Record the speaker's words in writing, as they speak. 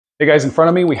Hey guys, in front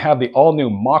of me we have the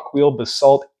all-new Mokwheel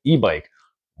Basalt e-bike.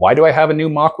 Why do I have a new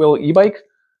Mokwheel e-bike?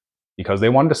 Because they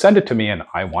wanted to send it to me and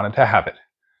I wanted to have it.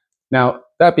 Now,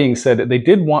 that being said, they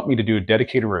did want me to do a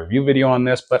dedicated review video on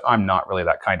this, but I'm not really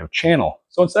that kind of channel.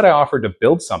 So instead I offered to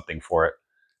build something for it.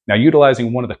 Now,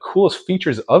 utilizing one of the coolest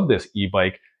features of this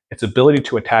e-bike, its ability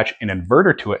to attach an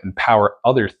inverter to it and power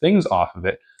other things off of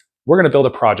it, we're going to build a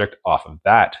project off of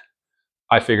that.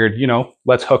 I figured,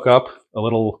 let's hook up a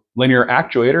little linear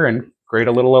actuator and create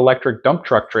a little electric dump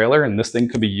truck trailer, and this thing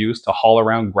could be used to haul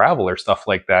around gravel or stuff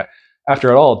like that.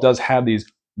 After all, it does have these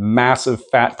massive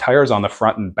fat tires on the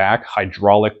front and back,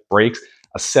 hydraulic brakes,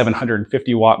 a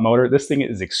 750 watt motor. This thing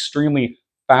is extremely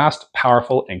fast,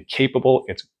 powerful, and capable.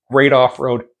 It's great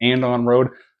off-road and on-road.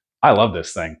 I love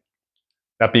this thing.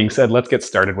 That being said, let's get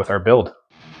started with our build.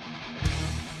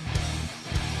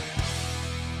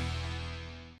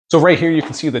 So right here you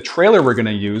can see the trailer we're going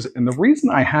to use, and the reason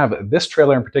I have this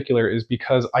trailer in particular is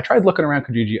because I tried looking around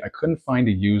Kijiji, I couldn't find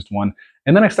a used one,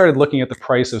 and then I started looking at the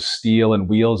price of steel and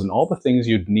wheels and all the things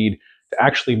you'd need to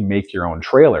actually make your own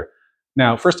trailer.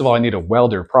 Now, first of all, I need a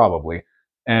welder probably,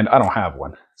 and I don't have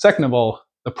one. Second of all,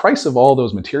 the price of all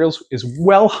those materials is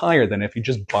well higher than if you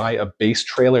just buy a base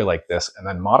trailer like this and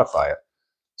then modify it.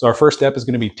 So our first step is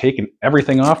going to be taking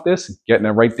everything off this, getting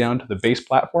it right down to the base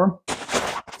platform.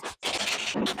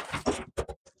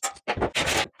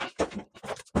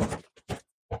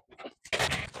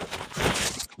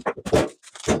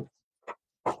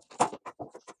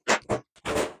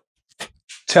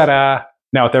 Ta-da!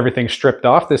 Now with everything stripped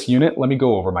off this unit, let me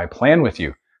go over my plan with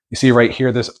you. You see right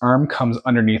here, this arm comes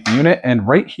underneath the unit, and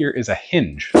right here is a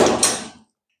hinge.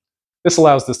 This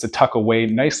allows this to tuck away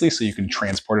nicely so you can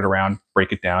transport it around,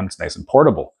 break it down, it's nice and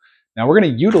portable. Now we're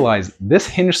going to utilize this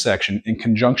hinge section in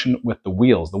conjunction with the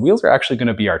wheels. The wheels are actually going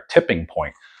to be our tipping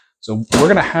point. So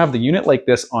we're going to have the unit like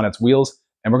this on its wheels,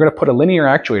 and we're going to put a linear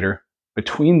actuator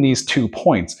between these 2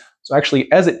 points. So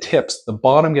actually, as it tips, the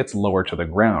bottom gets lower to the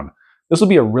ground. This will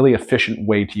be a really efficient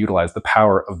way to utilize the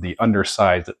power of the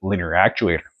undersized linear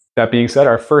actuator. That being said,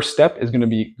 our first step is going to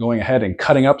be going ahead and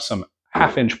cutting up some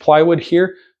 1/2-inch plywood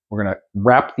here. We're going to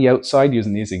wrap the outside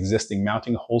using these existing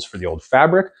mounting holes for the old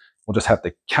fabric. We'll just have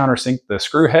to countersink the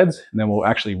screw heads, and then we'll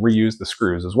actually reuse the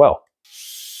screws as well.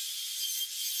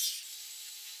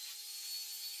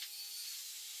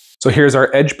 So here's our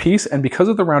edge piece, and because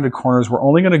of the rounded corners, we're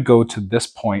only going to go to this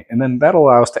point, and then that'll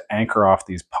allow us to anchor off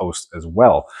these posts as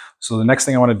well. So the next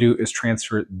thing I want to do is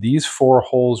transfer these 4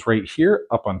 holes right here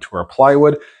up onto our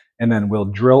plywood, and then we'll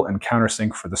drill and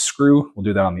countersink for the screw. We'll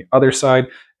do that on the other side,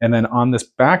 and then on this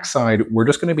back side, we're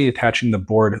just going to be attaching the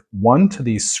board 1 to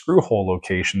these screw hole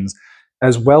locations,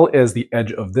 as well as the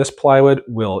edge of this plywood.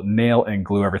 We'll nail and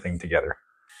glue everything together.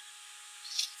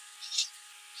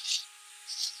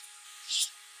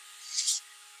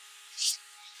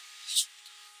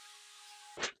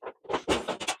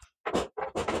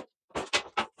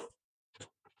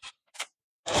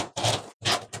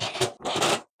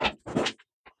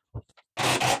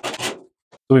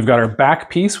 So we've got our back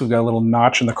piece, we've got a little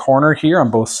notch in the corner here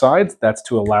on both sides. That's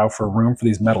to allow for room for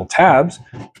these metal tabs.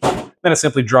 Then it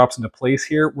simply drops into place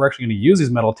here. We're actually going to use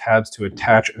these metal tabs to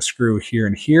attach a screw here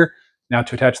and here. Now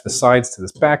to attach the sides to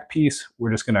this back piece,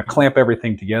 we're just going to clamp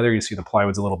everything together. You see the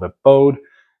plywood's a little bit bowed.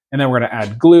 And then we're going to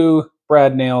add glue,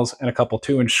 brad nails, and a couple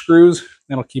 2-inch screws.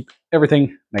 That'll keep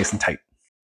everything nice and tight.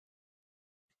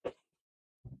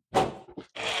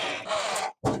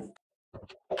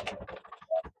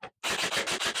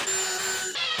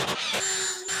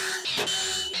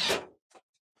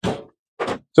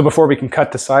 So before we can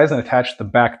cut to size and attach the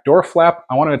back door flap,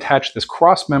 I want to attach this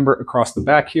cross member across the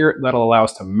back here. That'll allow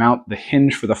us to mount the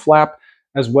hinge for the flap,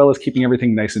 as well as keeping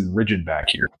everything nice and rigid back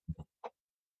here.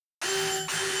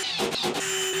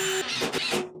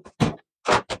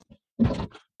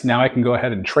 Now I can go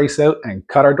ahead and trace out and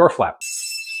cut our door flap.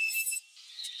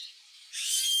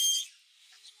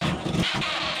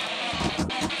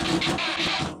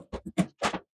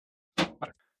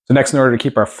 So next, in order to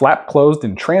keep our flap closed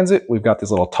in transit, we've got these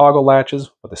little toggle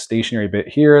latches with a stationary bit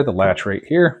here, the latch right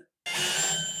here.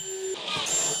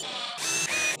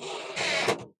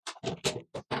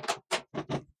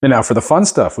 And now for the fun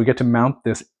stuff, we get to mount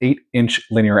this 8-inch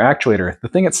linear actuator. The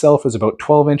thing itself is about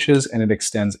 12 inches and it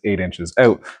extends 8 inches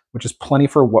out, which is plenty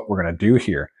for what we're going to do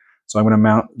here. So I'm going to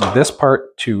mount this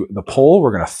part to the pole.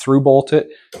 We're going to through bolt it.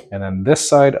 And then this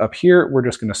side up here, we're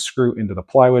just going to screw into the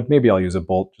plywood. Maybe I'll use a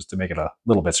bolt just to make it a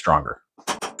little bit stronger.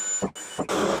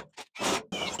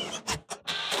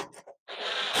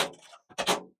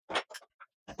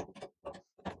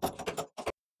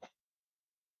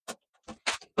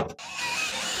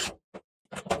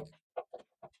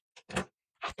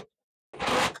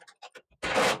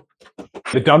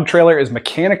 The dump trailer is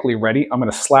mechanically ready. I'm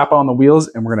going to slap on the wheels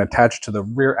and we're going to attach to the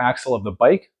rear axle of the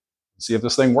bike and see if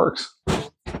this thing works.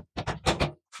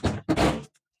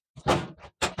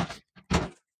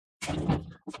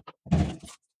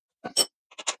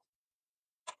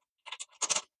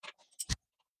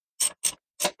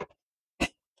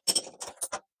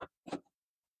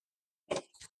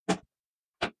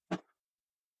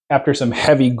 After some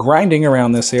heavy grinding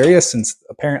around this area, since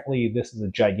apparently this is a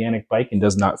gigantic bike and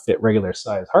does not fit regular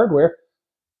size hardware,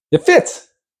 it fits.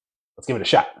 Let's give it a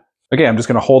shot. Okay, I'm just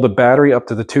going to hold the battery up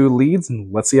to the 2 leads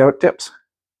and let's see how it tips.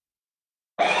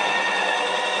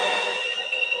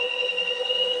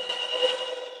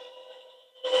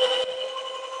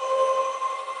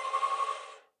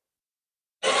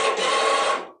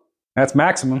 That's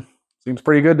maximum. Seems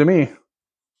pretty good to me.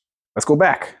 Let's go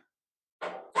back.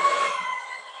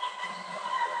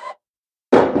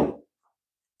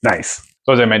 Nice.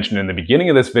 So as I mentioned in the beginning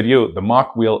of this video, the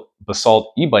Mokwheel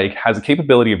Basalt e-bike has a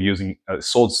capability of using a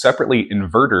sold separately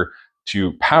inverter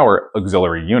to power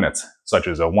auxiliary units, such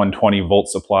as a 120 volt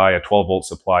supply, a 12 volt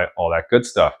supply, all that good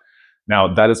stuff.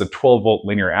 Now that is a 12 volt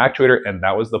linear actuator, and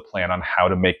that was the plan on how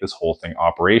to make this whole thing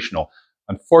operational.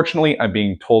 Unfortunately, I'm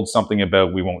being told something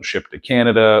about we won't ship to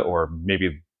Canada, or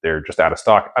maybe they're just out of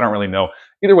stock. I don't really know.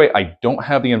 Either way, I don't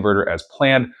have the inverter as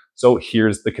planned. So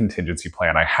here's the contingency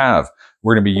plan I have.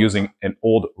 We're going to be using an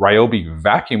old Ryobi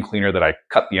vacuum cleaner that I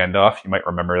cut the end off. You might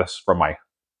remember this from my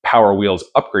Power Wheels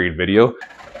upgrade video.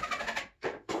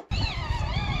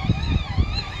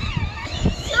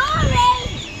 Sorry.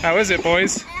 How is it,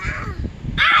 boys?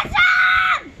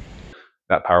 Awesome!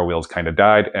 That Power Wheels kind of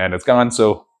died and it's gone,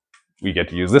 so we get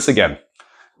to use this again,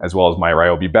 as well as my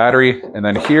Ryobi battery. And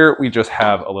then here we just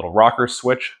have a little rocker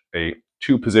switch, a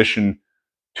 2-position,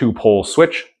 2-pole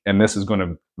switch, and this is going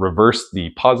to reverse the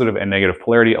positive and negative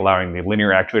polarity, allowing the linear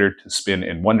actuator to spin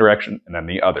in one direction and then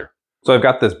the other. So I've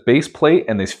got this base plate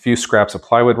and these few scraps of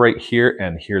plywood right here,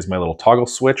 and here's my little toggle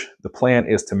switch. The plan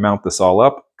is to mount this all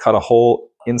up, cut a hole,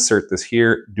 insert this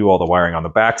here, do all the wiring on the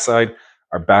back side.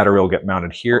 Our battery will get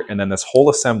mounted here, and then this whole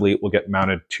assembly will get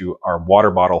mounted to our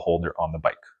water bottle holder on the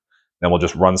bike. Then we'll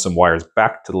just run some wires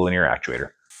back to the linear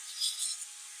actuator.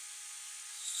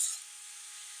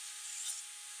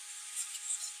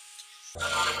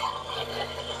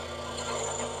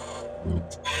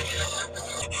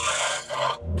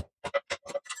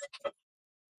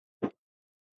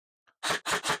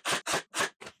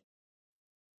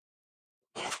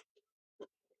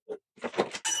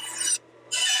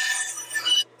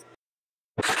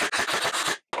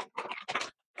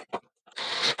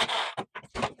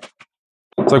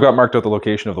 So I've got marked out the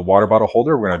location of the water bottle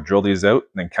holder. We're going to drill these out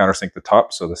and then countersink the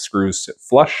top so the screws sit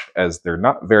flush, as they're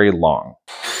not very long.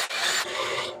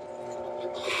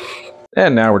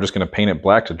 And now we're just going to paint it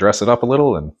black to dress it up a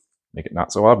little and make it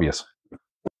not so obvious.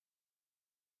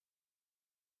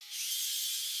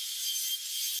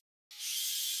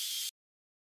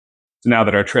 So now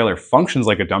that our trailer functions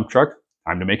like a dump truck,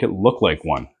 time to make it look like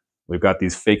one. We've got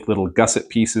these fake little gusset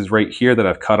pieces right here that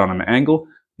I've cut on an angle.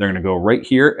 They're going to go right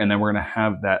here, and then we're going to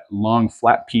have that long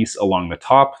flat piece along the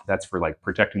top. That's for like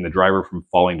protecting the driver from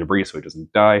falling debris so it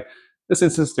doesn't die. In this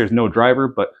instance, there's no driver,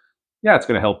 but yeah, it's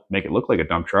going to help make it look like a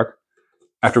dump truck.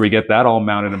 After we get that all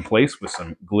mounted in place with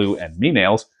some glue and me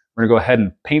nails, we're going to go ahead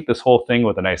and paint this whole thing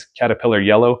with a nice Caterpillar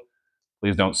yellow.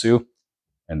 Please don't sue.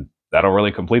 And that'll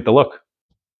really complete the look.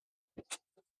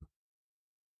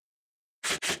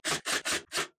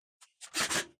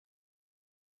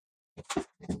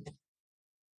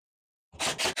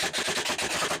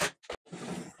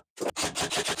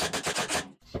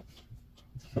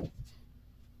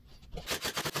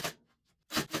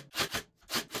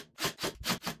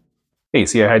 Hey,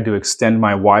 see, I had to extend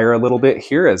my wire a little bit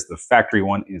here, as the factory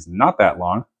one is not that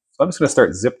long. So I'm just going to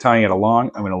start zip tying it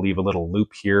along. I'm going to leave a little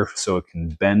loop here so it can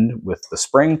bend with the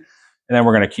spring. And then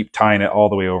we're going to keep tying it all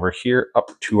the way over here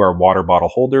up to our water bottle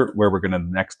holder, where we're going to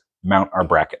next mount our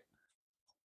bracket.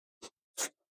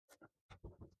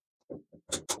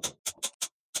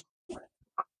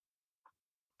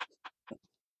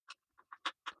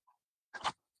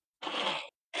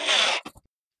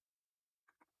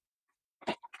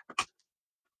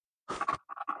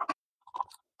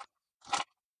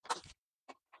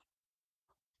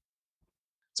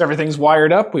 So everything's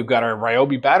wired up. We've got our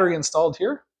Ryobi battery installed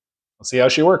here. Let's see how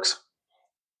she works.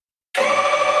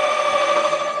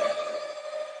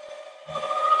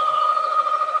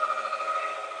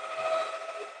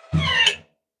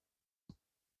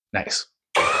 Nice.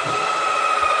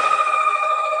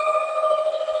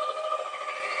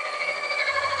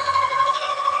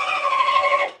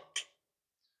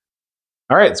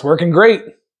 All right, it's working great.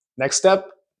 Next step,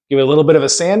 give it a little bit of a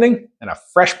sanding, and a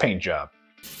fresh paint job.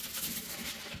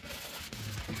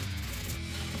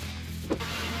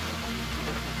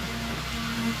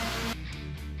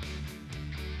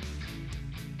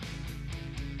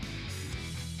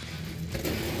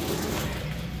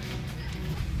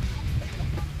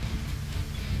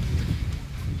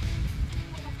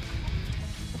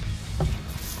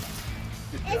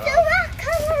 It's a rock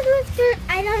covered with dirt.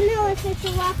 I don't know if it's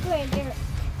a rock or a dirt.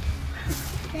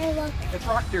 It's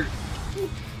rock dirt. Let me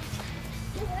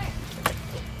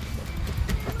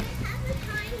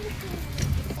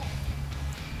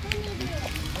do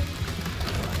it.